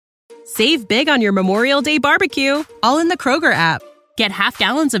Save big on your Memorial Day barbecue, all in the Kroger app. Get half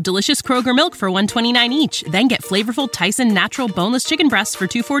gallons of delicious Kroger milk for $1.29 each. Then get flavorful Tyson natural boneless chicken breasts for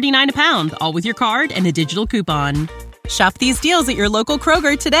 $2.49 a pound, all with your card and a digital coupon. Shop these deals at your local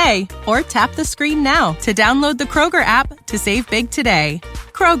Kroger today, or tap the screen now to download the Kroger app to save big today.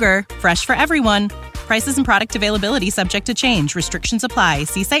 Kroger, fresh for everyone. Prices and product availability subject to change. Restrictions apply.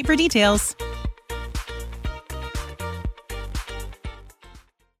 See site for details.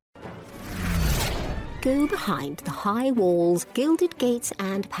 Go behind the high walls, gilded gates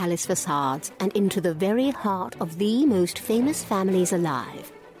and palace facades and into the very heart of the most famous families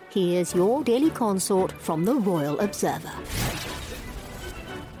alive. Here's your daily consort from the Royal Observer.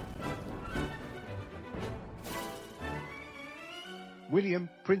 William,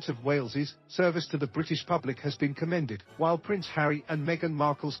 Prince of Wales's service to the British public has been commended, while Prince Harry and Meghan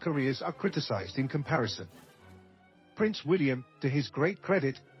Markle's careers are criticised in comparison. Prince William, to his great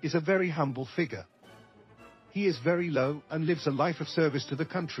credit, is a very humble figure. He is very low and lives a life of service to the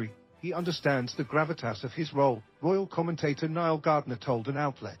country. He understands the gravitas of his role, royal commentator Niall Gardner told an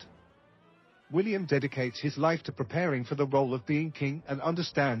outlet. William dedicates his life to preparing for the role of being king and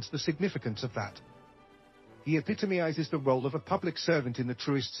understands the significance of that. He epitomizes the role of a public servant in the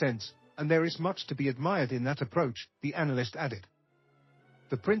truest sense, and there is much to be admired in that approach, the analyst added.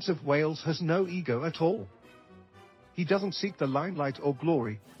 The Prince of Wales has no ego at all. He doesn't seek the limelight or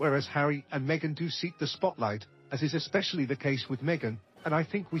glory, whereas Harry and Meghan do seek the spotlight, as is especially the case with Meghan, and I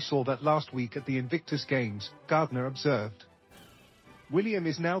think we saw that last week at the Invictus Games, Gardner observed. William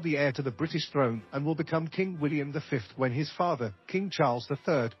is now the heir to the British throne and will become King William V when his father, King Charles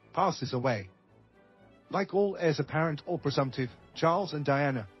III, passes away. Like all heirs apparent or presumptive, Charles and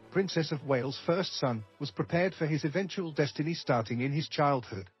Diana, Princess of Wales' first son, was prepared for his eventual destiny starting in his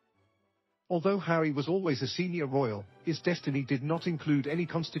childhood. Although Harry was always a senior royal, his destiny did not include any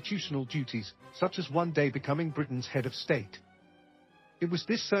constitutional duties, such as one day becoming Britain's head of state. It was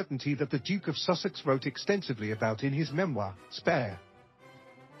this certainty that the Duke of Sussex wrote extensively about in his memoir, Spare.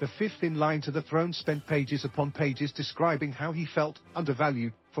 The fifth in line to the throne spent pages upon pages describing how he felt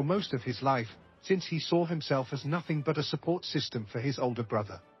undervalued for most of his life, since he saw himself as nothing but a support system for his older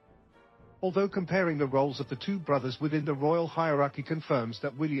brother. Although comparing the roles of the two brothers within the royal hierarchy confirms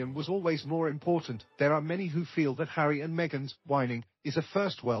that William was always more important, there are many who feel that Harry and Meghan's whining is a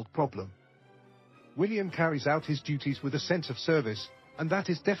first-world problem. William carries out his duties with a sense of service, and that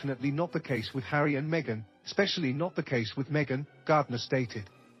is definitely not the case with Harry and Meghan, especially not the case with Meghan, Gardner stated.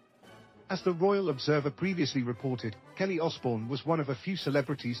 As the Royal Observer previously reported, Kelly Osbourne was one of a few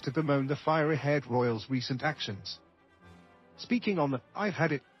celebrities to bemoan the fiery-haired royal's recent actions. Speaking on the I've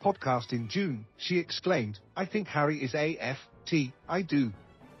Had It podcast in June, she exclaimed, "I think Harry is AFT, I do.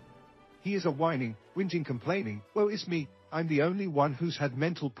 He is a whining, whinging, complaining, woe is me, I'm the only one who's had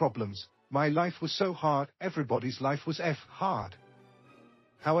mental problems, my life was so hard, everybody's life was hard."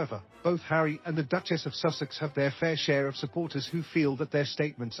 However, both Harry and the Duchess of Sussex have their fair share of supporters who feel that their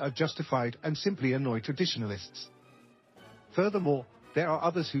statements are justified and simply annoy traditionalists. Furthermore, there are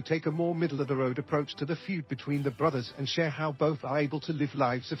others who take a more middle-of-the-road approach to the feud between the brothers and share how both are able to live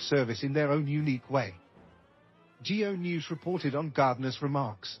lives of service in their own unique way. Geo News reported on Gardner's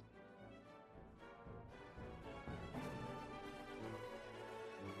remarks.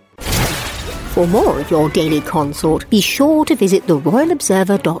 For more of your daily consort, be sure to visit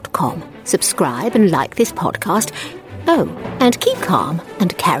theroyalobserver.com. Subscribe and like this podcast. Oh, and keep calm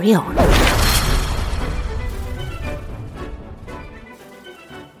and carry on.